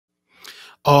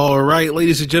All right,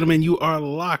 ladies and gentlemen, you are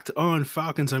locked on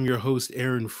Falcons. I'm your host,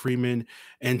 Aaron Freeman,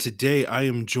 and today I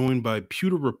am joined by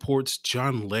Pewter Report's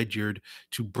Jon Ledyard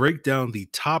to break down the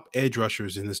top edge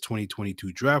rushers in this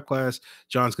 2022 draft class.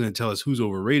 John's going to tell us who's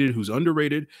overrated, who's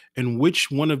underrated, and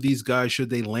which one of these guys, should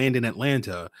they land in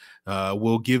Atlanta,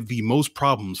 will give the most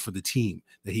problems for the team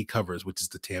that he covers, which is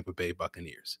the Tampa Bay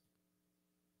Buccaneers.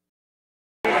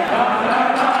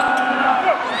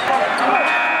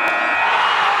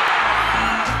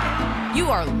 You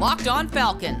are Locked On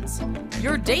Falcons,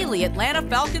 your daily Atlanta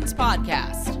Falcons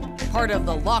podcast. Part of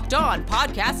the Locked On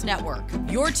Podcast Network,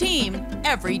 your team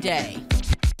every day.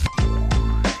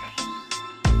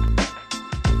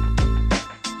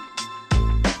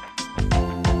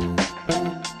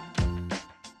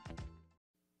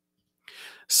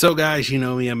 So, guys, you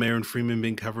know me. I'm Aaron Freeman,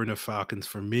 been covering the Falcons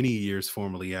for many years,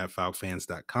 formerly at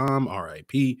FalcFans.com,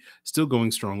 RIP, still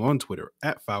going strong on Twitter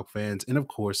at FalcFans, and of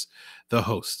course, the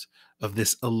host of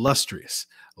this illustrious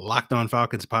Locked On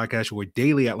Falcons podcast, your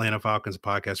daily Atlanta Falcons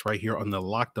podcast, right here on the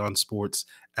Locked On Sports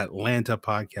Atlanta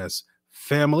podcast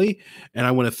family. And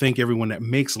I want to thank everyone that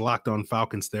makes Locked On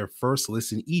Falcons their first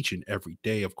listen each and every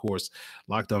day. Of course,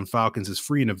 Locked On Falcons is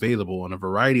free and available on a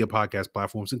variety of podcast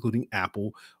platforms, including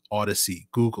Apple, Odyssey,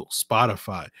 Google,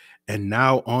 Spotify, and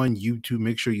now on YouTube.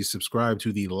 Make sure you subscribe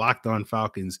to the Locked On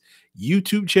Falcons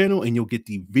YouTube channel, and you'll get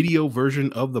the video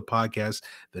version of the podcast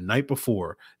the night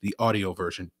before the audio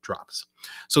version drops.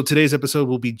 So today's episode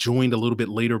will be joined a little bit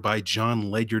later by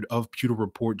Jon Ledyard of Pewter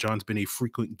Report. John's been a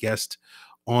frequent guest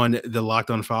on the Locked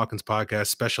On Falcons podcast,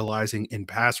 specializing in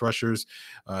pass rushers.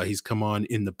 He's come on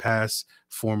in the past,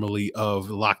 formerly of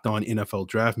Locked On NFL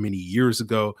Draft many years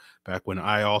ago, back when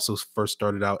I also first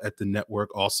started out at the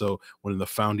network, also one of the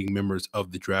founding members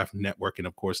of the Draft Network, and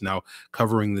of course now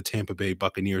covering the Tampa Bay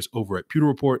Buccaneers over at Pewter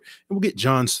Report. And we'll get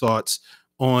John's thoughts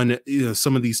on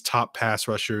some of these top pass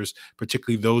rushers,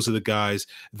 particularly those are the guys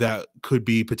that could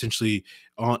be potentially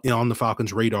on the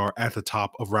Falcons' radar at the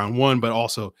top of round one, but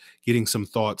also getting some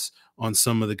thoughts on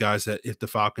some of the guys that, if the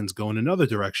Falcons go in another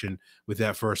direction with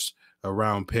that first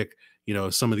round pick,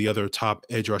 some of the other top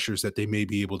edge rushers that they may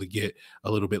be able to get a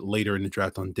little bit later in the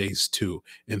draft on days 2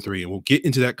 and 3. And we'll get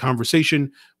into that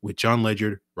conversation with Jon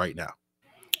Ledyard right now.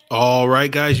 All right,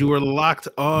 guys, you are Locked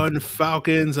On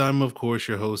Falcons. I'm, of course,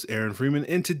 your host, Aaron Freeman,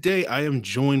 and today I am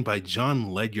joined by Jon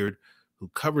Ledyard, who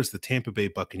covers the Tampa Bay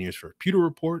Buccaneers for Pewter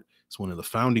Report. He's one of the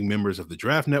founding members of the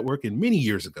Draft Network, and many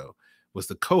years ago was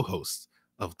the co-host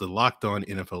of the Locked On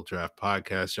NFL Draft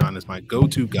podcast. Jon is my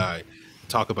go-to guy to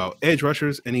talk about edge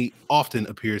rushers, and he often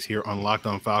appears here on Locked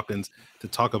On Falcons to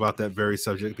talk about that very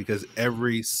subject, because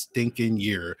every stinking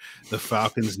year the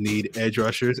Falcons need edge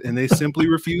rushers and they simply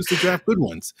refuse to draft good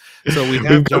ones. So we've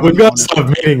got to stop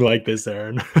meeting like this,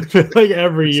 Aaron. Like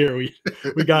every year we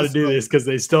got to do this because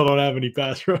they still don't have any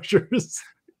pass rushers.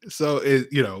 So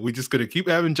we're just going to keep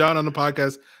having Jon on the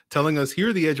podcast telling us here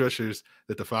are the edge rushers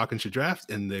that the Falcons should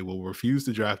draft, and they will refuse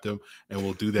to draft them, and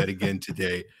we'll do that again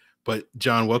today. But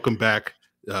Jon, welcome back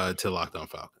to Locked On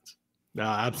Falcons. No,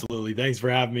 absolutely. Thanks for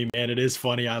having me, man. It is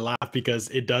funny. I laugh because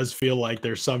it does feel like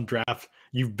there's some draft.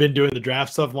 You've been doing the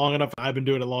draft stuff long enough. I've been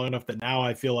doing it long enough that now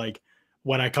I feel like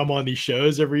when I come on these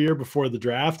shows every year before the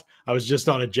draft, I was just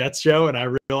on a Jets show and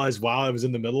I realized while I was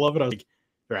in the middle of it, I was like,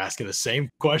 they're asking the same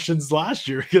questions last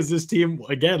year because this team,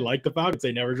 again, like the Falcons,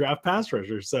 they never draft pass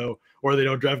rushers. So, or they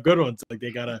don't draft good ones. Like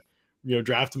they got to,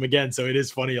 draft them again. So it is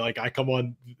funny. Like I come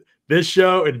on this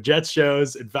show and Jets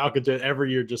shows and Falcons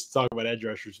every year just to talk about edge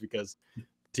rushers because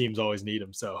teams always need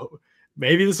them. So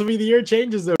maybe this will be the year it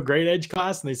changes. Though, great edge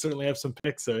class, and they certainly have some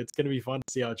picks. So it's going to be fun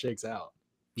to see how it shakes out.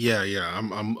 Yeah,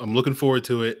 I'm looking forward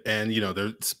to it. And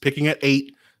they're picking at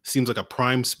 8. Seems like a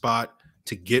prime spot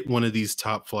to get one of these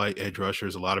top flight edge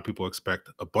rushers. A lot of people expect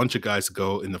a bunch of guys to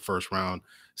go in the first round.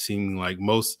 Seeming like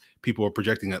most people are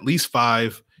projecting at least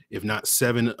 5, if not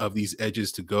 7 of these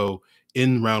edges to go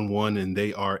in round 1, and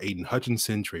they are Aiden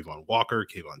Hutchinson, Travon Walker,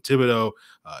 Kayvon Thibodeaux,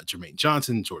 Jermaine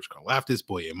Johnson, George Karlaftis,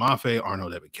 Boye Mafe,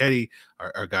 Arnold Ebiketie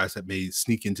are guys that may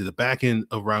sneak into the back end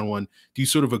of round 1. Do you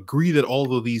sort of agree that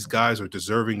all of these guys are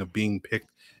deserving of being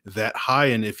picked that high?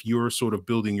 And if you're sort of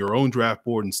building your own draft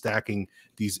board and stacking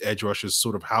these edge rushers,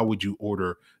 sort of how would you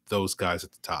order those guys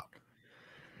at the top?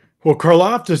 Well,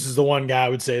 Karlaftis is the one guy I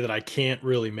would say that I can't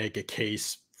really make a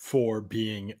case for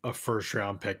being a first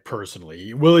round pick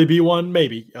personally. Will he be one?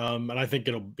 Maybe. And I think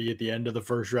it'll be at the end of the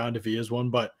first round if he is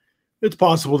one, but it's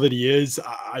possible that he is.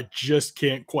 I just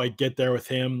can't quite get there with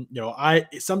him.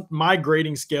 My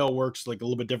grading scale works like a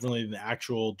little bit differently than the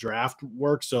actual draft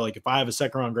works. So like if I have a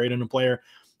second round grade on a player,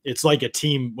 it's like a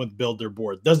team would build their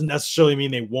board. Doesn't necessarily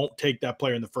mean they won't take that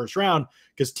player in the first round,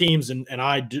 because teams and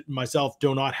I myself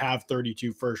do not have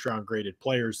 32 first round graded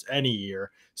players any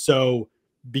year. So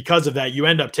because of that, you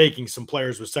end up taking some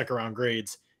players with second round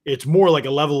grades. It's more like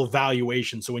a level of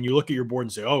valuation. So when you look at your board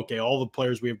and say, oh, okay, all the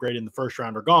players we have graded in the first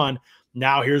round are gone.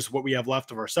 Now here's what we have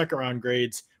left of our second round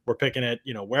grades. We're picking at,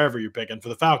 wherever you're picking. For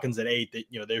the Falcons at 8,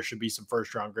 that, there should be some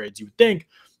first round grades, you would think,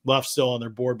 left still on their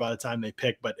board by the time they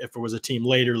pick. But if it was a team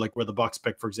later, like where the Bucs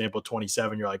pick, for example,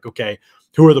 27, you're like, okay,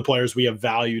 who are the players we have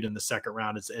valued in the second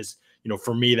round? As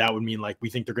for me, that would mean like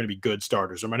we think they're going to be good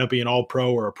starters. There might not be an all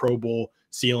pro or a Pro Bowl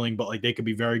ceiling, but like they could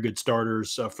be very good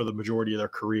starters for the majority of their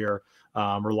career,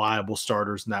 reliable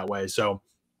starters in that way. So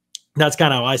that's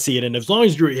kind of how I see it. And as long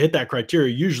as you hit that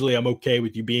criteria, usually I'm okay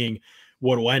with you being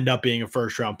what will end up being a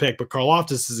first round pick. But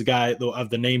Karlaftis is a guy of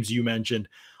the names you mentioned.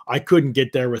 I couldn't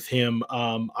get there with him.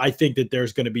 I think that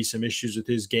there's going to be some issues with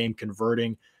his game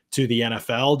converting to the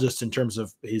NFL, just in terms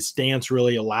of his stance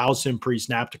really allows him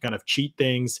pre-snap to kind of cheat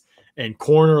things and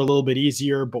corner a little bit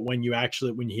easier. But when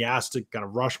he has to kind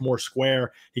of rush more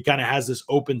square, he kind of has this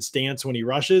open stance when he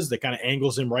rushes that kind of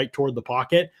angles him right toward the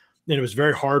pocket. And it was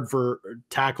very hard for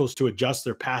tackles to adjust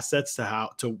their pass sets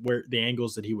to where the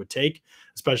angles that he would take,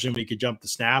 especially when he could jump the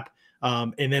snap.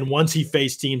 And then once he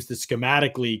faced teams that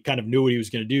schematically kind of knew what he was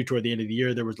going to do toward the end of the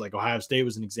year, there was like Ohio State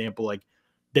was an example. Like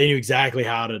they knew exactly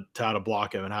how to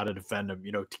block him and how to defend him,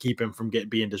 to keep him from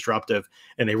being disruptive.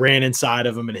 And they ran inside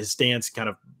of him, and his stance kind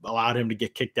of allowed him to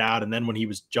get kicked out. And then when he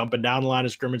was jumping down the line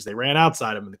of scrimmage, they ran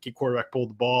outside him, and the quarterback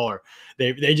pulled the ball. Or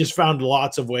they just found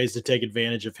lots of ways to take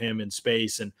advantage of him in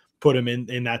space and put him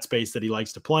in that space that he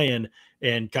likes to play in,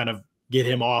 and kind of get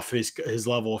him off his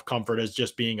level of comfort as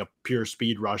just being a pure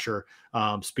speed rusher,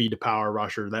 speed to power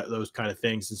rusher, those kind of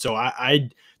things. And so I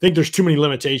think there's too many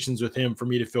limitations with him for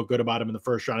me to feel good about him in the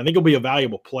first round. I think he'll be a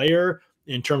valuable player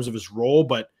in terms of his role,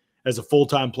 but as a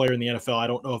full-time player in the NFL, I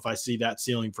don't know if I see that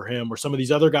ceiling for him or some of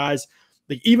these other guys.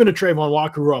 Like even a Travon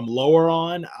Walker, who I'm lower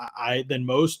on than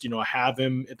most, I have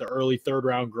him at the early third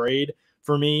round grade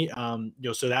for me.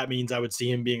 So that means I would see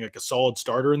him being like a solid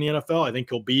starter in the NFL. I think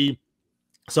he'll be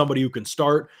somebody who can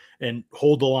start and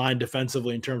hold the line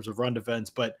defensively in terms of run defense,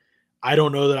 but I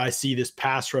don't know that I see this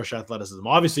pass rush athleticism.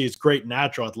 Obviously, it's great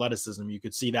natural athleticism. You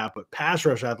could see that, but pass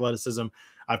rush athleticism,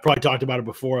 I've probably talked about it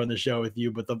before on the show with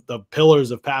you, but the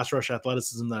pillars of pass rush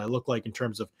athleticism that I look like in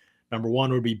terms of number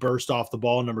one would be burst off the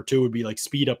ball. Number two would be like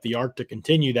speed up the arc to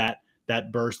continue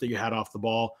that burst that you had off the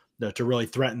ball to really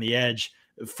threaten the edge.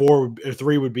 4 or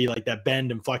 3 would be like that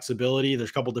bend and flexibility. There's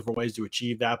a couple different ways to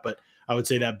achieve that, but I would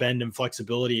say that bend and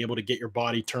flexibility, able to get your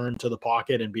body turned to the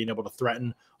pocket and being able to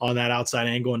threaten on that outside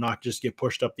angle and not just get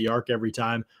pushed up the arc every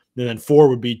time. And then 4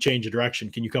 would be change of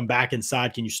direction. Can you come back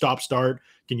inside? Can you stop, start?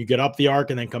 Can you get up the arc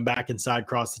and then come back inside,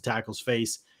 cross the tackle's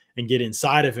face and get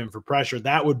inside of him for pressure?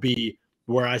 That would be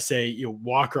where I say,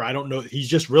 Walker, I don't know. He's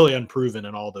just really unproven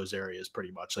in all those areas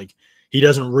pretty much. Like he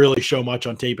doesn't really show much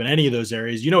on tape in any of those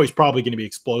areas. He's probably going to be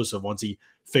explosive once he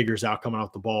figures out coming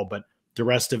off the ball, but the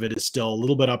rest of it is still a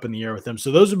little bit up in the air with him. So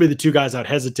those would be the 2 guys I'd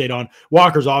hesitate on.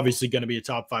 Walker's obviously going to be a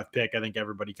top 5 pick. I think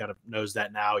everybody kind of knows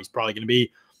that now. He's probably going to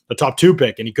be a top 2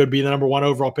 pick, and he could be the number 1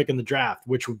 overall pick in the draft,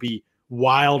 which would be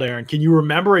wild, Aaron. Can you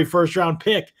remember a first-round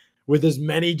pick with as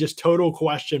many just total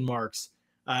question marks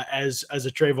as a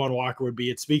Travon Walker would be?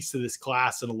 It speaks to this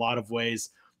class in a lot of ways,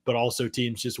 but also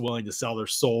teams just willing to sell their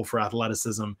soul for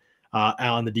athleticism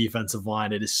on the defensive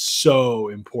line. It is so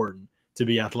important to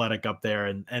be athletic up there.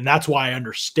 And that's why I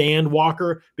understand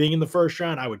Walker being in the first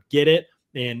round. I would get it.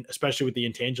 And especially with the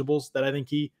intangibles that I think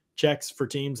he checks for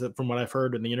teams, that from what I've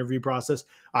heard in the interview process,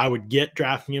 I would get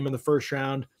drafting him in the first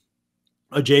round.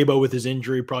 Ajabo with his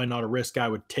injury, probably not a risk I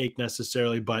would take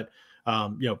necessarily, but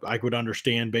I could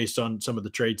understand based on some of the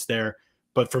traits there.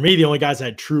 But for me, the only guys I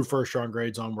had true first round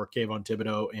grades on were Kayvon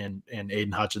Thibodeaux and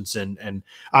Aiden Hutchinson. And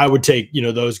I would take,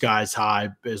 those guys high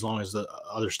as long as the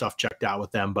other stuff checked out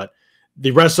with them. But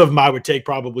the rest of them I would take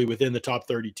probably within the top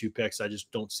 32 picks. I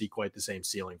just don't see quite the same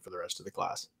ceiling for the rest of the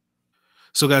class.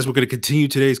 So, guys, we're going to continue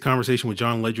today's conversation with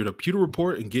Jon Ledyard of Pewter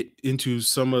Report and get into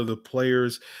some of the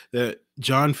players that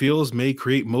Jon feels may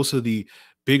create most of the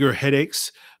bigger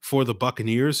headaches for the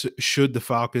Buccaneers should the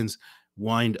Falcons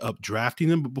wind up drafting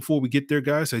them. But before we get there,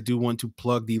 guys, I do want to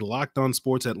plug the Locked On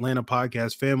Sports Atlanta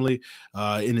podcast family.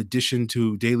 In addition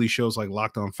to daily shows like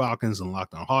Locked On Falcons and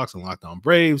Locked On Hawks and Locked On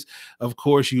Braves, of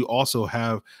course, you also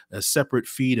have a separate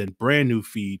feed and brand new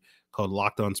feed called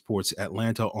Locked On Sports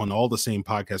Atlanta on all the same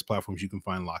podcast platforms. You can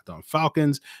find Locked On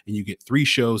Falcons, and you get 3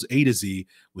 shows A to Z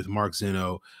with Mark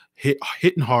Zeno,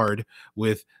 hitting hard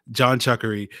with John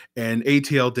Chuckery, and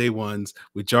ATL Day Ones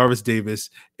with Jarvis Davis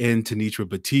and Tanitra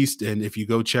Batiste. And if you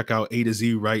go check out A to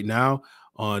Z right now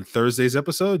on Thursday's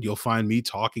episode, you'll find me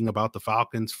talking about the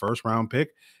Falcons' first round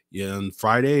pick. Yeah, on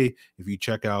Friday, if you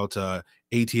check out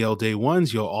ATL Day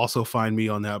Ones, you'll also find me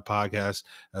on that podcast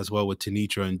as well with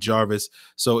Tanitra and Jarvis.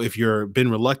 So if you've been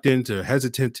reluctant or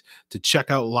hesitant to check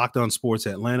out Locked On Sports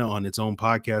Atlanta on its own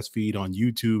podcast feed on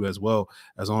YouTube as well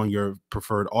as on your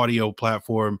preferred audio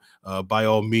platform, by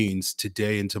all means,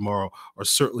 today and tomorrow are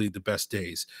certainly the best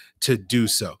days to do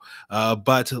so.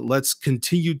 But let's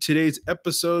continue today's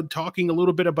episode talking a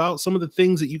little bit about some of the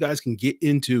things that you guys can get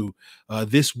into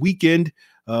this weekend.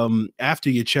 After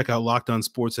you check out Locked On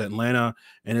Sports Atlanta,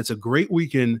 and it's a great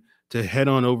weekend to head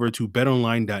on over to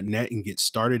betonline.net and get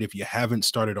started if you haven't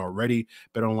started already.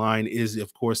 BetOnline is,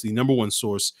 of course, the #1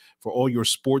 source for all your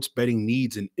sports betting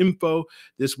needs and info.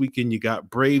 This weekend, you got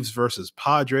Braves versus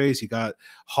Padres. You got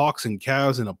Hawks and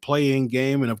Cavs in a play-in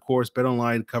game. And, of course,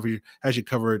 BetOnline has you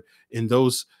covered in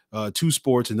those 2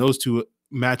 sports and those 2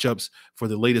 matchups for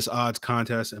the latest odds,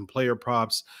 contests, and player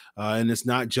props. And it's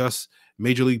not just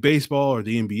Major League Baseball or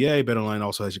the NBA. BetOnline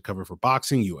also has you covered for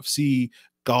boxing, UFC,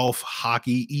 golf,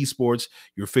 hockey, esports,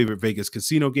 your favorite Vegas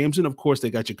casino games. And of course, they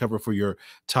got you covered for your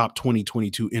top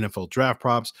 2022 NFL draft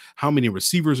props. How many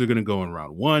receivers are going to go in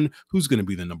round 1? Who's going to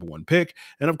be the #1 pick?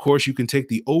 And of course, you can take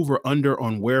the over-under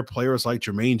on where players like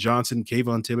Jermaine Johnson,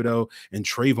 Kayvon Thibodeaux, and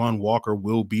Travon Walker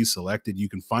will be selected. You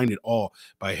can find it all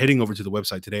by heading over to the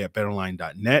website today at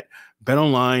betonline.net.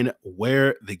 BetOnline,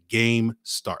 where the game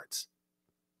starts.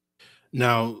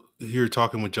 Now, you're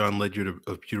talking with Jon Ledyard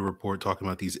of Pewter Report, talking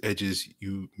about these edges.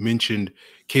 You mentioned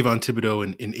Kayvon Thibodeaux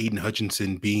and Aiden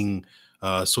Hutchinson being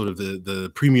sort of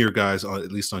the premier guys,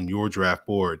 at least on your draft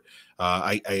board.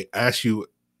 I asked you,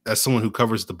 as someone who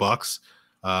covers the Bucs,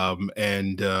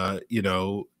 you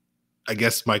know, I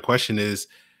guess my question is,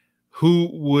 who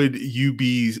would you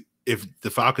be if the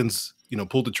Falcons, you know,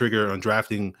 pulled the trigger on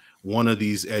drafting one of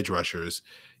these edge rushers?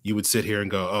 You would sit here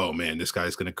and go, oh man, this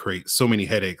guy's going to create so many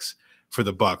headaches for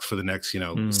the Bucs for the next,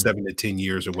 7 to 10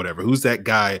 years or whatever. Who's that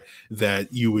guy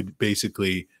that you would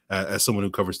basically, as someone who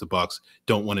covers the Bucs,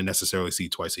 don't want to necessarily see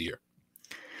twice a year?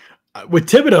 With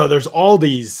Thibodeaux, there's all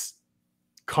these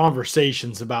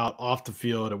conversations about off the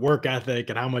field and work ethic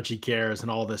and how much he cares and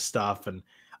all this stuff. And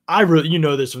I really, you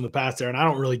know this from the past there, and I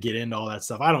don't really get into all that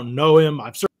stuff. I don't know him.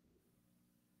 I've certainly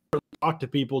talk to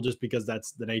people just because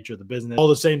that's the nature of the business. All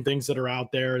the same things that are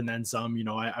out there, and then some. You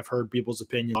know, I've heard people's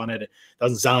opinions on it. It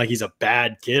doesn't sound like he's a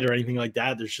bad kid or anything like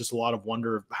that. There's just a lot of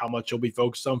wonder of how much he'll be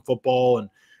focused on football, and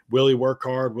will he work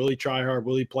hard? Will he try hard?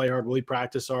 Will he play hard? Will he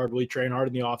practice hard? Will he train hard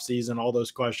in the offseason? All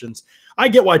those questions. I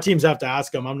get why teams have to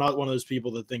ask him. I'm not one of those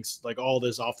people that thinks like all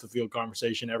this off the field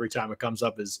conversation every time it comes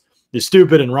up is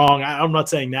stupid and wrong. I'm not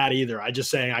saying that either. I just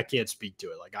saying I can't speak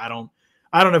to it. Like I don't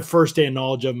have firsthand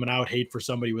knowledge of him, and I would hate for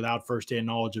somebody without firsthand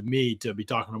knowledge of me to be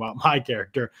talking about my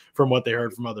character from what they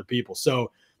heard from other people.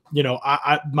 So, you know,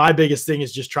 my biggest thing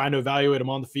is just trying to evaluate him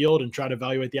on the field and try to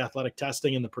evaluate the athletic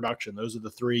testing and the production. Those are the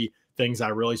 3 things I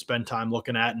really spend time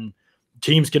looking at, and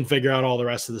teams can figure out all the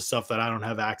rest of the stuff that I don't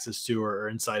have access to or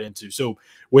insight into. So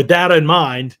with that in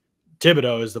mind,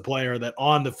 Thibodeaux is the player that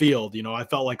on the field, you know, I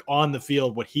felt like on the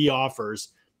field, what he offers,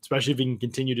 especially if he can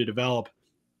continue to develop,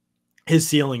 his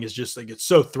ceiling is just like, it's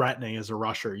so threatening as a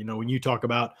rusher. You know, when you talk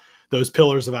about those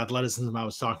pillars of athleticism I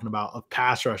was talking about, of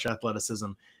pass rush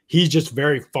athleticism, he's just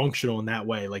very functional in that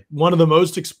way. Like one of the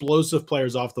most explosive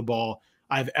players off the ball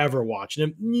I've ever watched.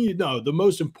 And you know, the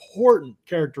most important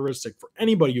characteristic for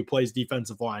anybody who plays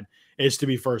defensive line is to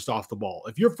be first off the ball.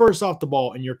 If you're first off the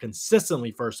ball and you're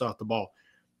consistently first off the ball,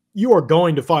 you are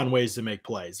going to find ways to make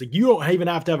plays. Like you don't even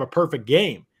have to have a perfect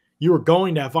game. You are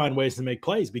going to find ways to make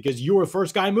plays because you were the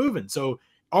first guy moving. So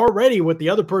already what the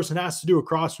other person has to do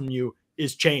across from you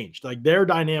is changed. Like their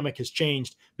dynamic has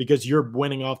changed because you're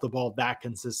winning off the ball that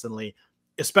consistently,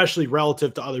 especially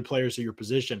relative to other players of your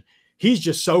position. He's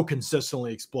just so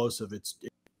consistently explosive. It's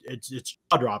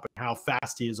jaw-dropping how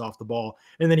fast he is off the ball.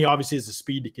 And then he obviously has the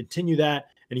speed to continue that,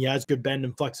 and he has good bend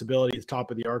and flexibility at the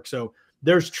top of the arc. So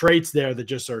there's traits there that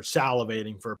just are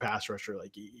salivating for a pass rusher.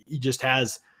 Like he just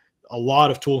has a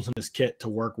lot of tools in his kit to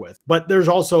work with, but there's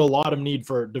also a lot of need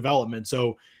for development.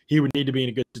 So he would need to be in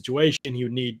a good situation. He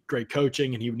would need great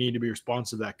coaching, and he would need to be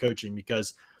responsive to that coaching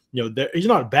because, you know, he's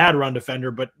not a bad run defender,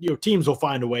 but, you know, teams will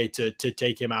find a way to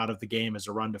take him out of the game as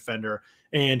a run defender,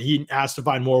 and he has to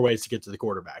find more ways to get to the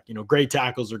quarterback. You know, great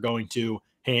tackles are going to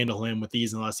handle him with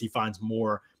ease unless he finds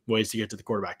more ways to get to the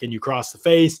quarterback. Can you cross the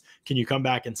face? Can you come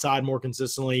back inside more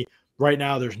consistently? Right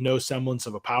now, there's no semblance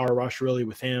of a power rush really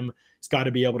with him. He's got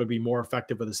to be able to be more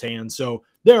effective with his hands. So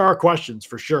there are questions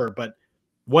for sure, but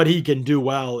what he can do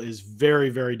well is very,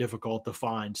 very difficult to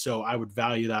find. So I would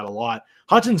value that a lot.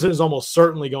 Hutchinson is almost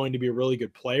certainly going to be a really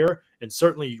good player, and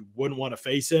certainly you wouldn't want to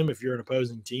face him if you're an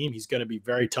opposing team. He's going to be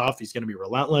very tough. He's going to be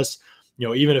relentless. You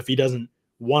know, even if he doesn't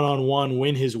one-on-one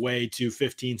win his way to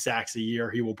 15 sacks a year,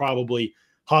 he will probably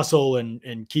hustle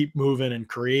and keep moving and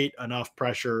create enough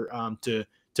pressure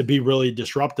to be really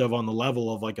disruptive on the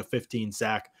level of like a 15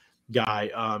 sack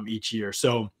guy each year.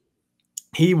 So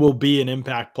he will be an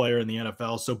impact player in the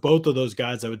NFL. So both of those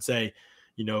guys, I would say,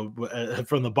 you know,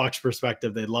 from the Bucs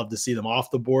perspective, they'd love to see them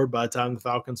off the board by the time the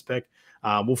Falcons pick.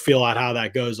 We'll feel out how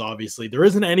that goes. Obviously, there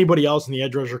isn't anybody else in the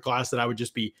edge rusher class that I would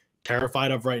just be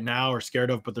terrified of right now or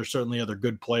scared of, but there's certainly other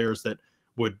good players that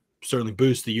would certainly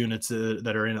boost the units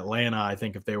that are in Atlanta, I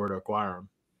think, if they were to acquire them.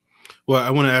 Well, I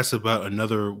want to ask about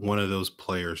another one of those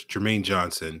players, Jermaine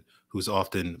Johnson, who's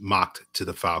often mocked to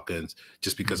the Falcons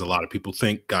just because a lot of people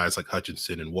think guys like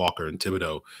Hutchinson and Walker and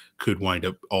Thibodeaux could wind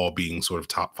up all being sort of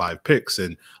top 5 picks.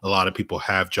 And a lot of people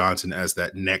have Johnson as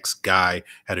that next guy,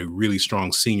 had a really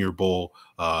strong Senior Bowl,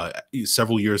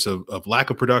 several years of lack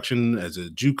of production as a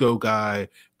JUCO guy,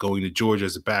 going to Georgia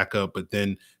as a backup, but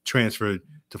then transferred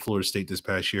to Florida State this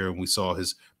past year, and we saw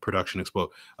his production explode.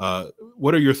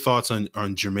 What are your thoughts on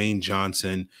Jermaine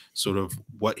Johnson, sort of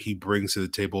what he brings to the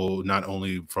table, not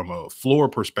only from a floor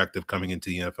perspective coming into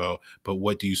the NFL, but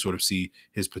what do you sort of see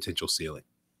his potential ceiling?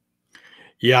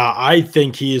 Yeah, I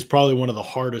think he is probably one of the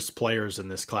hardest players in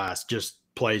this class. Just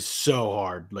plays so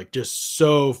hard, like just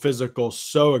so physical,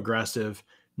 so aggressive,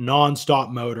 nonstop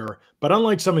motor. But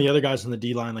unlike some of the other guys on the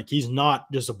D-line, like he's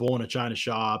not just a bull in a china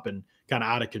shop and kind of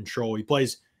out of control. He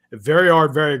plays very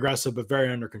hard, very aggressive, but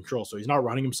very under control. So he's not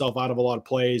running himself out of a lot of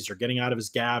plays or getting out of his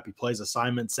gap. He plays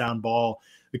assignment sound ball.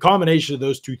 The combination of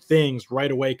those two things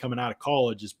right away coming out of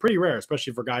college is pretty rare,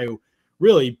 especially for a guy who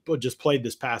really just played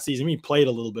this past season. I mean, he played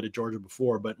a little bit at Georgia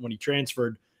before, but when he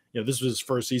transferred, you know, this was his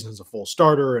first season as a full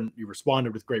starter, and he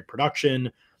responded with great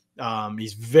production.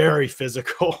 He's very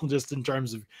physical just in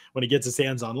terms of when he gets his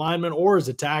hands on linemen or as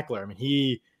a tackler. I mean,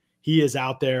 he is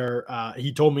out there.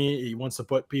 He told me he wants to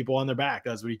put people on their back.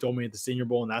 That's what he told me at the Senior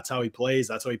Bowl, and that's how he plays.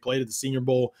 That's how he played at the Senior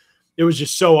Bowl. It was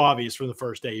just so obvious from the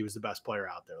first day he was the best player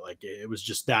out there. Like, it was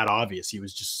just that obvious. He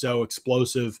was just so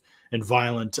explosive and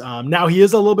violent. Now he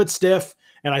is a little bit stiff,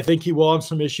 and I think he will have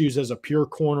some issues as a pure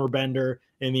corner bender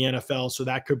in the NFL, so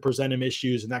that could present him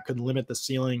issues, and that could limit the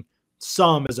ceiling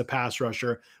some as a pass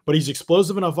rusher. But he's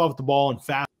explosive enough off the ball and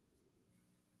fast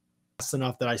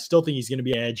enough that I still think he's going to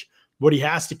be edge. What he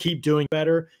has to keep doing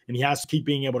better, and he has to keep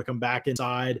being able to come back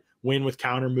inside, win with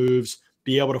counter moves,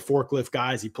 be able to forklift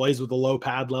guys. He plays with a low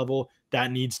pad level.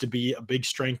 That needs to be a big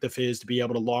strength of his, to be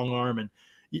able to long arm. And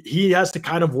he has to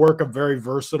kind of work a very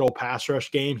versatile pass rush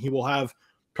game. He will have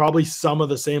probably some of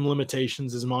the same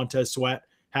limitations as Montez Sweat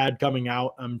had coming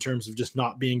out in terms of just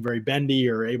not being very bendy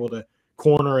or able to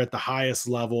corner at the highest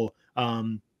level.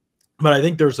 But I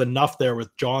think there's enough there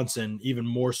with Johnson, even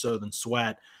more so than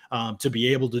Sweat, to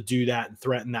be able to do that and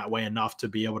threaten that way enough to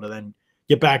be able to then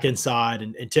get back inside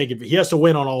and take it. He has to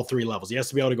win on all 3 levels. He has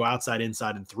to be able to go outside,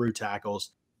 inside, and through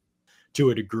tackles to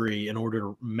a degree in order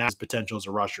to match his potential as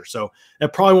a rusher. So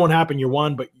that probably won't happen year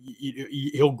 1, but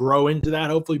he'll grow into that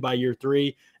hopefully by year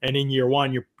 3. And in year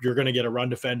 1, you're going to get a run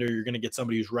defender. You're going to get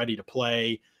somebody who's ready to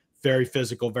play, very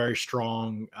physical, very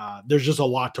strong. There's just a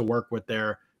lot to work with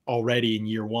there already in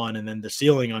year 1. And then the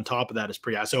ceiling on top of that is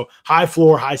pretty high. So high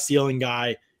floor, high ceiling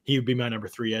guy. He would be my number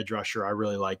 3 edge rusher. I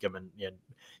really like him, and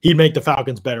he'd make the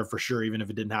Falcons better for sure. Even if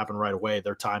it didn't happen right away,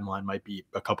 their timeline might be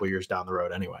a couple years down the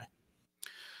road anyway.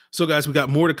 So, guys, we got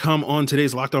more to come on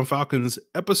today's Locked On Falcons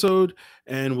episode,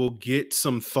 and we'll get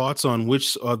some thoughts on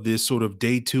which of this sort of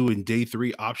day 2 and day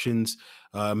 3 options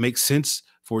make sense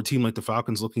for a team like the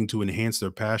Falcons looking to enhance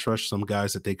their pass rush. Some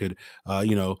guys that they could,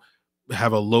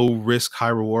 have a low risk, high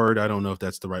reward. I don't know if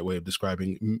that's the right way of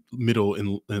describing middle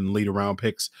and later round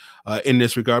picks in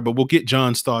this regard, but we'll get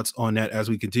Jon's thoughts on that as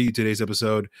we continue today's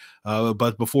episode.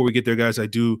 But before we get there, guys, I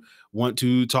do want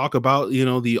to talk about,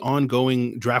 the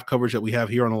ongoing draft coverage that we have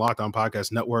here on the Locked On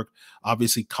Podcast Network,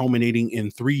 obviously culminating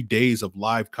in 3 days of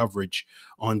live coverage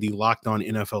on the Locked On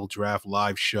NFL Draft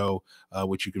live show,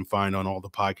 which you can find on all the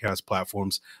podcast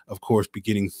platforms, of course,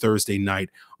 beginning Thursday night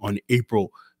on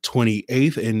April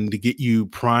 28th. And to get you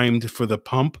primed for the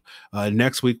pump,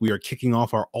 next week we are kicking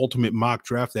off our ultimate mock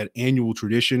draft, that annual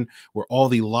tradition where all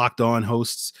the Locked On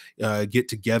hosts get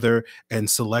together and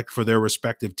select for their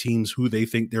respective teams who they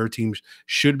think their teams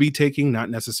should be taking, not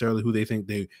necessarily who they think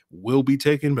they will be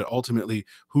taking, but ultimately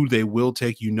who they will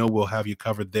take. We'll have you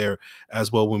covered there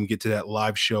as well when we get to that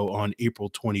live show on April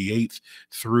 28th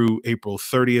through April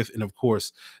 30th. And of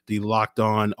course, the Locked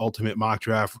On Ultimate Mock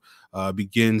Draft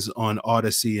begins on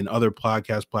Odyssey and other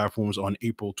podcast platforms on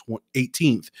April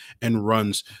 18th and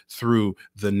runs through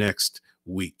the next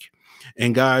week.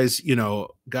 And guys,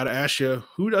 got to ask you,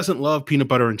 who doesn't love peanut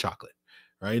butter and chocolate?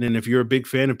 Right. And if you're a big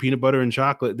fan of peanut butter and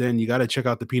chocolate, then you got to check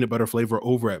out the peanut butter flavor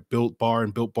over at Built Bar.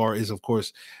 And Built Bar is, of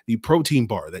course, the protein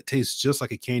bar that tastes just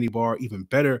like a candy bar, even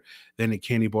better than a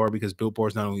candy bar, because Built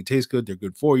Bars not only taste good, they're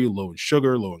good for you, low in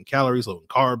sugar, low in calories, low in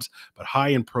carbs, but high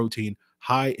in protein,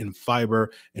 high in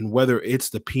fiber. And whether it's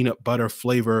the peanut butter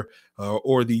flavor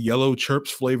or the yellow chirps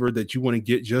flavor that you want to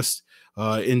get just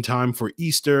in time for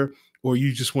Easter, or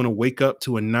you just want to wake up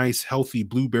to a nice, healthy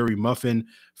blueberry muffin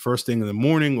first thing in the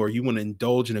morning, or you want to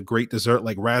indulge in a great dessert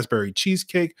like raspberry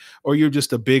cheesecake, or you're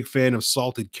just a big fan of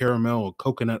salted caramel or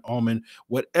coconut almond,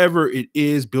 whatever it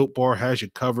is, Built Bar has you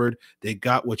covered. They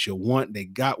got what you want. They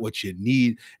got what you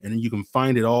need. And then you can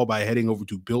find it all by heading over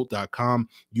to built.com.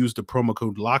 Use the promo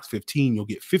code LOCKED15. You'll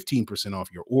get 15%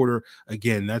 off your order.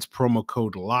 Again, that's promo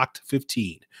code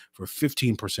LOCKED15 for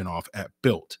 15% off at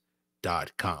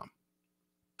built.com.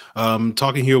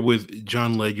 Talking here with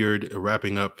Jon Ledyard,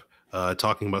 wrapping up,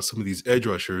 talking about some of these edge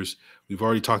rushers. We've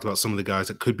already talked about some of the guys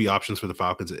that could be options for the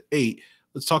Falcons at 8.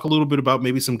 Let's talk a little bit about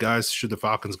maybe some guys should the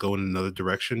Falcons go in another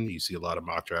direction. You see a lot of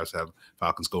mock drafts have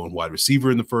Falcons going wide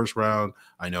receiver in the first round.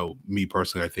 I know, me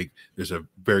personally, I think there's a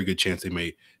very good chance they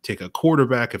may take a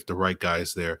quarterback if the right guy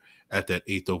is there at that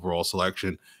 8th overall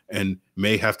selection, and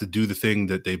may have to do the thing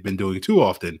that they've been doing too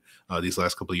often these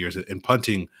last couple of years and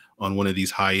punting on one of these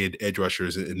high-end edge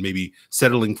rushers and maybe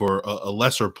settling for a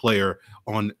lesser player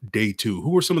on day 2.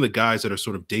 Who are some of the guys that are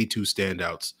sort of day 2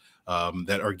 standouts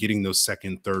that are getting those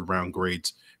second, third round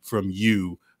grades from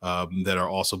you that are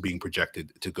also being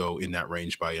projected to go in that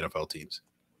range by NFL teams?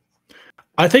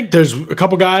 I think there's a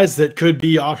couple guys that could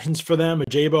be options for them.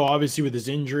 Ajabo, obviously, with his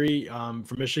injury from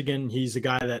Michigan, he's a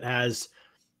guy that has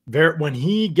when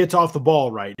he gets off the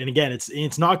ball right. And again,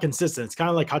 it's not consistent. It's kind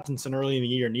of like Hutchinson early in the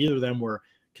year. Neither of them were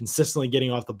consistently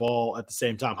getting off the ball at the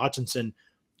same time. Hutchinson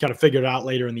kind of figured out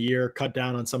later in the year, cut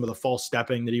down on some of the false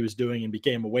stepping that he was doing, and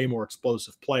became a way more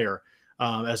explosive player.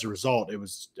 As a result, it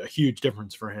was a huge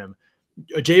difference for him.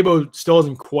 Ajabo still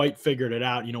hasn't quite figured it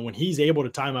out. When he's able to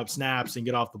time up snaps and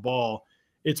get off the ball,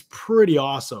 it's pretty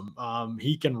awesome.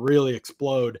 He can really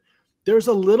explode. There's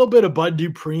a little bit of Bud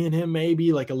Dupree in him,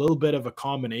 maybe like a little bit of a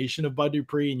combination of Bud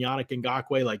Dupree and Yannick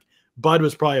Ngakoue. Like Bud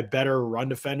was probably a better run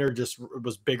defender, just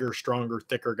was bigger, stronger,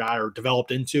 thicker guy, or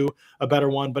developed into a better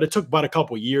one. But it took Bud a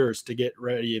couple years to get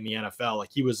ready in the NFL.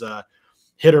 Like he was a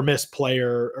hit or miss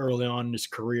player early on in his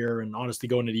career, and honestly,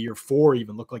 going into year 4,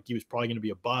 even looked like he was probably going to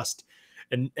be a bust.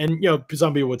 And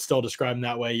some people would still describe him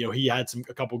that way. He had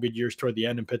a couple good years toward the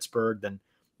end in Pittsburgh, then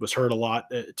was hurt a lot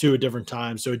too at different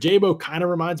times. So Ajabo kind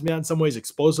of reminds me in some ways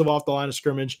explosive off the line of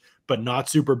scrimmage, but not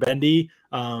super bendy.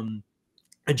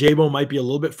 Ajabo might be a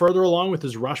little bit further along with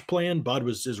his rush plan. Bud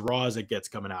was as raw as it gets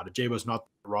coming out. Ajabo's not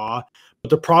raw, but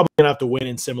they're probably going to have to win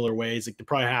in similar ways. Like they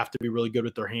probably have to be really good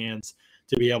with their hands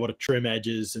to be able to trim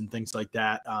edges and things like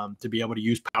that, to be able to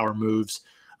use power moves.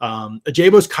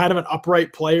 Ajabo's kind of an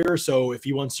upright player, so if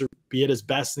he wants to be at his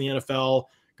best in the NFL,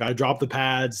 got to drop the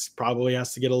pads, probably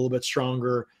has to get a little bit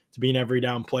stronger to be an every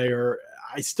down player.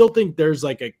 I still think there's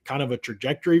like a kind of a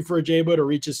trajectory for Ajabo to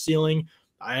reach his ceiling.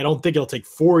 I don't think it'll take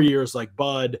 4 years like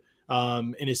Bud,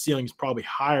 and his ceiling is probably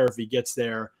higher if he gets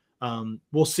there.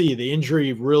 We'll see. The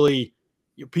injury really,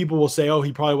 people will say, oh,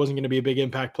 he probably wasn't going to be a big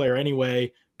impact player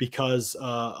anyway because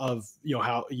of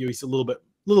how he's a little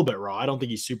bit raw. I don't think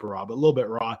he's super raw, but a little bit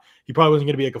raw. He probably wasn't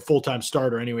going to be like a full-time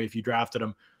starter anyway if you drafted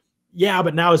him. Yeah,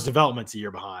 but now his development's a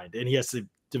year behind, and he has to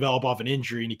develop off an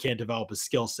injury, and he can't develop his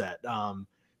skill set.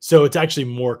 So it's actually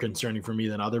more concerning for me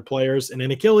than other players. And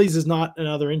then Achilles is not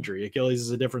another injury. Achilles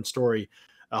is a different story.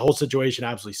 The whole situation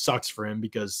absolutely sucks for him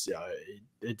because,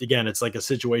 it's like a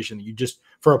situation that you just,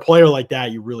 for a player like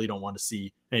that, you really don't want to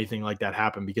see anything like that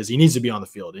happen because he needs to be on the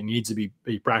field and he needs to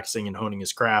be practicing and honing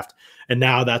his craft. And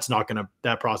now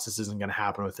that process isn't going to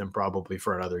happen with him probably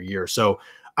for another year. So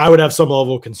I would have some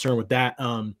level of concern with that.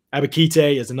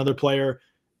 Abakite is another player.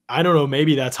 I don't know.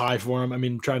 Maybe that's high for him. I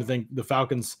mean, I'm trying to think. The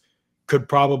Falcons could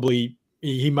probably,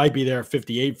 he might be there at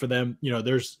 58 for them.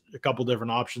 There's a couple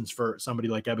different options for somebody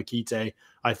like Abakite,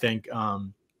 I think.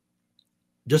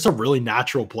 just a really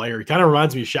natural player. He kind of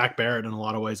reminds me of Shaq Barrett in a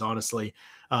lot of ways, honestly.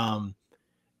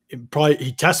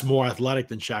 He tests more athletic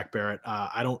than Shaq Barrett.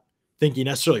 I don't think he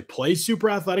necessarily plays super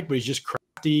athletic, but he's just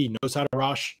crafty. He knows how to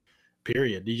rush,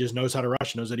 period. He just knows how to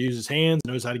rush, knows how to use his hands,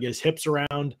 knows how to get his hips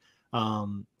around.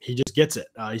 He just gets it.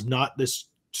 He's not this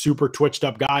super twitched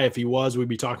up guy. If he was, we'd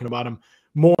be talking about him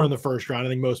more in the first round. I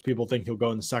think most people think he'll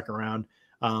go in the second round.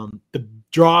 The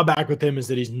drawback with him is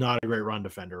that he's not a great run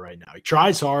defender right now. He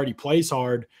tries hard. He plays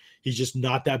hard. He's just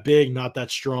not that big, not that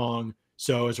strong.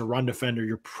 So as a run defender,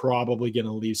 you're probably going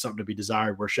to leave something to be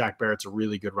desired, where Shaq Barrett's a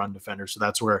really good run defender. So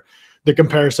that's where the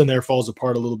comparison there falls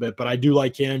apart a little bit. But I do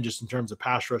like him just in terms of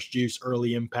pass rush juice,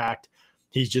 early impact.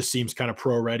 He just seems kind of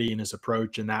pro-ready in his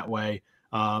approach in that way.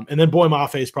 And then Boy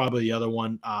Mafe is probably the other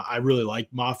one. I really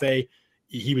like Mafe.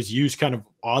 He was used kind of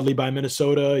oddly by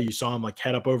Minnesota. You saw him like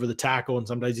head up over the tackle, and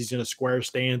sometimes he's in a square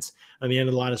stance on the end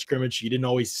of the line of scrimmage. You didn't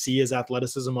always see his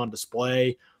athleticism on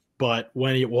display. But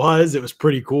when it was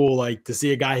pretty cool, like to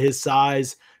see a guy his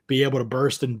size be able to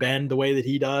burst and bend the way that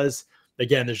he does.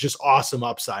 Again, there's just awesome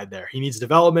upside there. He needs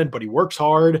development, but he works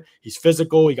hard. He's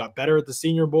physical. He got better at the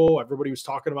Senior Bowl. Everybody was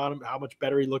talking about him, how much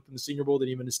better he looked in the Senior Bowl than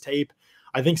even his tape.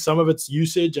 I think some of it's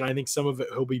usage, and I think some of it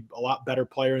he'll be a lot better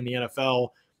player in the NFL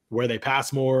where they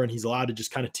pass more and he's allowed to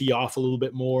just kind of tee off a little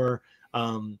bit more.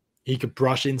 He could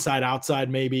brush inside, outside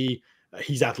maybe.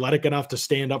 He's athletic enough to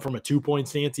stand up from a 2-point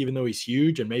stance, even though he's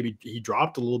huge, and maybe he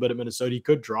dropped a little bit at Minnesota. He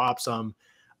could drop some.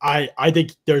 I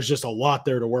think there's just a lot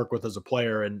there to work with as a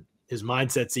player, and his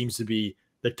mindset seems to be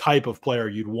the type of player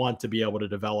you'd want to be able to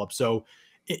develop. So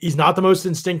he's not the most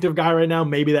instinctive guy right now.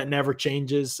 Maybe that never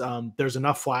changes. There's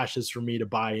enough flashes for me to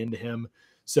buy into him.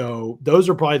 So those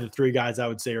are probably the three guys I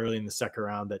would say early in the second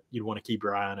round that you'd want to keep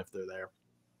your eye on if they're there.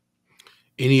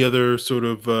 Any other sort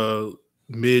of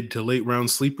mid to late round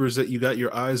sleepers that you got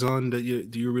your eyes on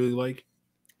that do you really like?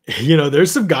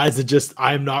 There's some guys that just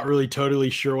I'm not really totally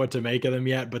sure what to make of them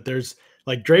yet, but there's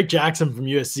like Drake Jackson from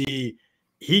USC.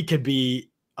 He could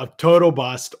be a total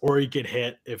bust, or he could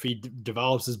hit if he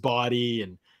develops his body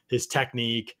and his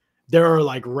technique. There are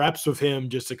like reps of him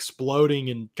just exploding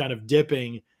and kind of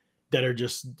dipping that are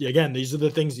just, again, these are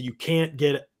the things that you can't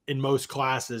get in most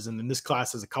classes. And in this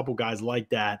class has a couple guys like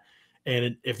that.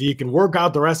 And if you can work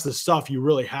out the rest of the stuff, you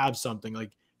really have something.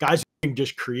 Like guys who can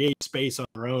just create space on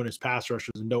their own as pass rushers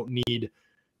and don't need,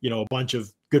 a bunch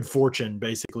of good fortune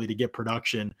basically to get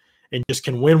production, and just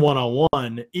can win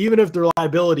one-on-one, even if their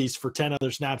liabilities for 10 other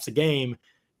snaps a game,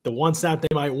 the one snap they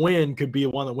might win could be the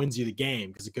one that wins you the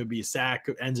game, because it could be a sack,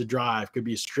 ends a drive, could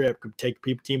be a strip, could take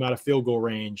team out of field goal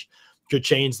range, could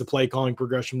change the play calling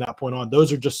progression from that point on.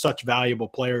 Those are just such valuable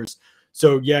players.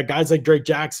 So yeah, guys like Drake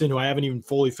Jackson, who I haven't even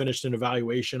fully finished an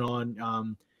evaluation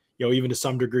on, even to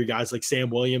some degree, guys like Sam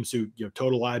Williams, who,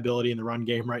 total liability in the run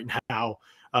game right now,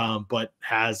 but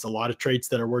has a lot of traits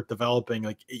that are worth developing.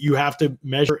 Like you have to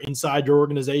measure inside your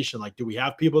organization. Like, do we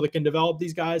have people that can develop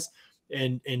these guys?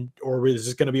 Or is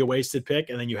this going to be a wasted pick?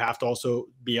 And then you have to also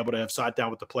be able to have sat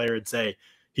down with the player and say,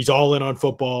 he's all in on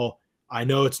football. I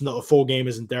know it's not, the full game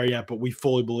isn't there yet, but we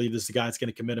fully believe this is a guy that's going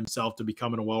to commit himself to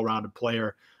becoming a well-rounded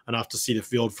player enough to see the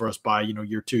field for us by,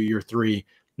 year 2, year 3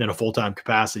 in a full-time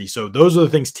capacity. So those are the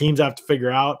things teams have to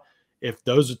figure out. If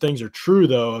those things are true,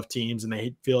 though, of teams and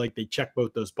they feel like they check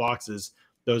both those boxes,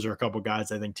 those are a couple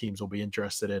guys I think teams will be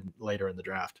interested in later in the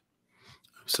draft.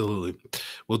 Absolutely.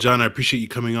 Well, Jon, I appreciate you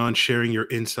coming on, sharing your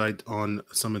insight on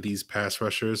some of these pass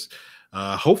rushers.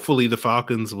 Hopefully the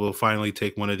Falcons will finally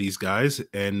take one of these guys,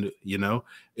 and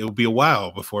it'll be a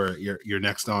while before you're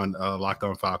next on Locked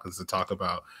On Falcons to talk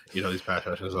about these pass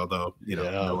rushers. Although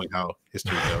knowing how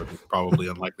history goes, it's probably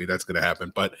unlikely that's going to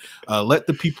happen. But let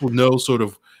the people know sort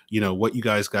of what you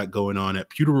guys got going on at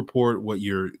Pewter Report, what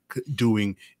you're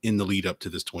doing in the lead up to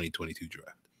this 2022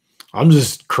 draft. I'm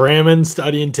just cramming,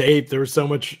 studying tape. There was so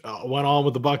much went on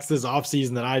with the Bucs this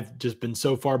offseason that I've just been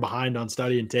so far behind on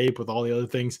studying tape with all the other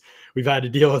things we've had to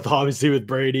deal with, obviously with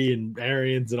Brady and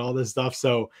Arians and all this stuff.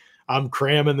 So I'm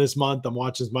cramming this month. I'm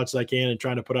watching as much as I can and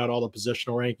trying to put out all the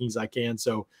positional rankings I can.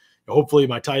 So hopefully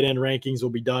my tight end rankings will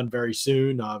be done very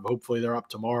soon. Hopefully they're up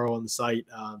tomorrow on the site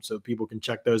so people can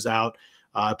check those out.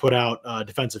 I put out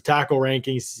defensive tackle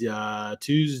rankings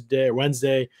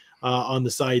Wednesday on the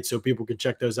site, so people can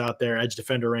check those out there. Edge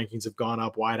defender rankings have gone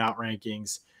up, wide out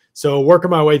rankings. So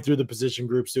working my way through the position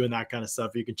groups, doing that kind of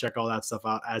stuff. You can check all that stuff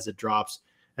out as it drops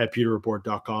at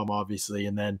pewterreport.com, obviously.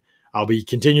 And then I'll be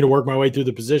continuing to work my way through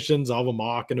the positions. I'll have a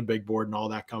mock and a big board and all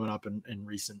that coming up in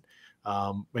recent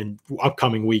in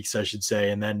upcoming weeks, I should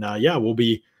say. And then, we'll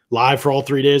be live for all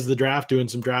 3 days of the draft, doing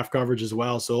some draft coverage as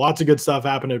well. So lots of good stuff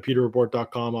happening at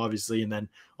pewterreport.com, obviously. And then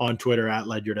on Twitter at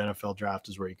Ledyard NFL Draft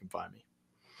is where you can find me.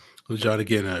 Well, John,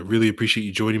 again, I really appreciate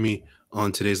you joining me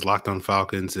on today's Locked On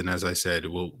Falcons. And as I said,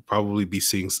 we'll probably be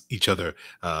seeing each other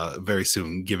very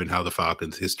soon, given how the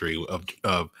Falcons' history of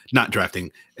not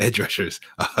drafting edge rushers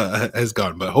has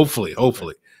gone. But hopefully,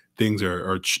 things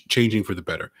are changing for the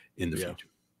better in the future.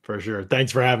 For sure.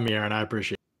 Thanks for having me, Aaron. I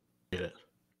appreciate it.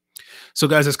 So,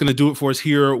 guys, that's going to do it for us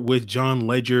here with Jon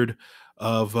Ledyard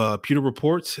of Pewter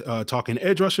Report, talking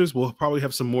edge rushers. We'll probably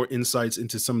have some more insights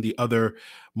into some of the other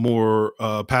more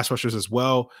pass rushers as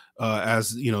well,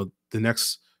 as you know, the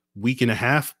next week and a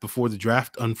half before the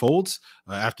draft unfolds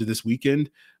after this weekend,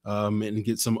 and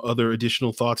get some other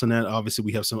additional thoughts on that. Obviously,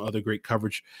 we have some other great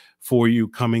coverage for you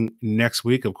coming next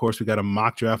week. Of course, we got a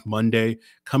mock draft Monday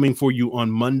coming for you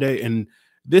on Monday, and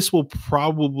this will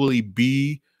probably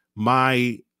be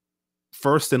my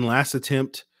first and last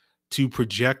attempt to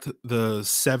project the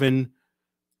 7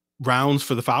 rounds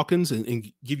for the Falcons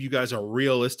and give you guys a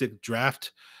realistic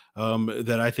draft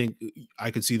that I think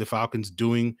I could see the Falcons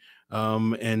doing.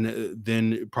 And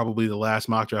then probably the last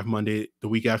mock draft Monday, the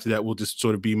week after that, will just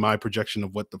sort of be my projection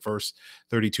of what the first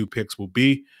 32 picks will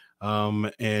be. Yeah,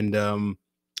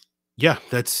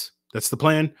 that's the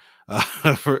plan.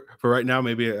 For right now,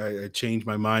 maybe I change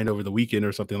my mind over the weekend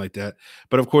or something like that.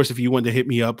 But of course, if you want to hit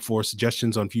me up for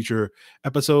suggestions on future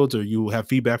episodes, or you have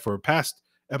feedback for past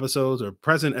episodes or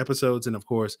present episodes, and of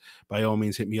course, by all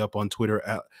means, hit me up on Twitter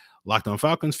at Locked On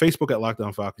Falcons, Facebook at Locked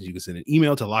On Falcons. You can send an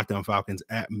email to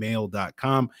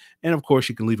lockedonfalcons@mail.com. And of course,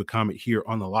 you can leave a comment here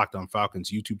on the Locked On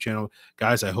Falcons YouTube channel.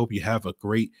 Guys, I hope you have a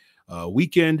great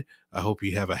weekend. I hope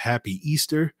you have a happy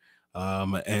Easter.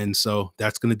 And so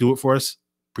that's going to do it for us.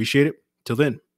 Appreciate it. Till then.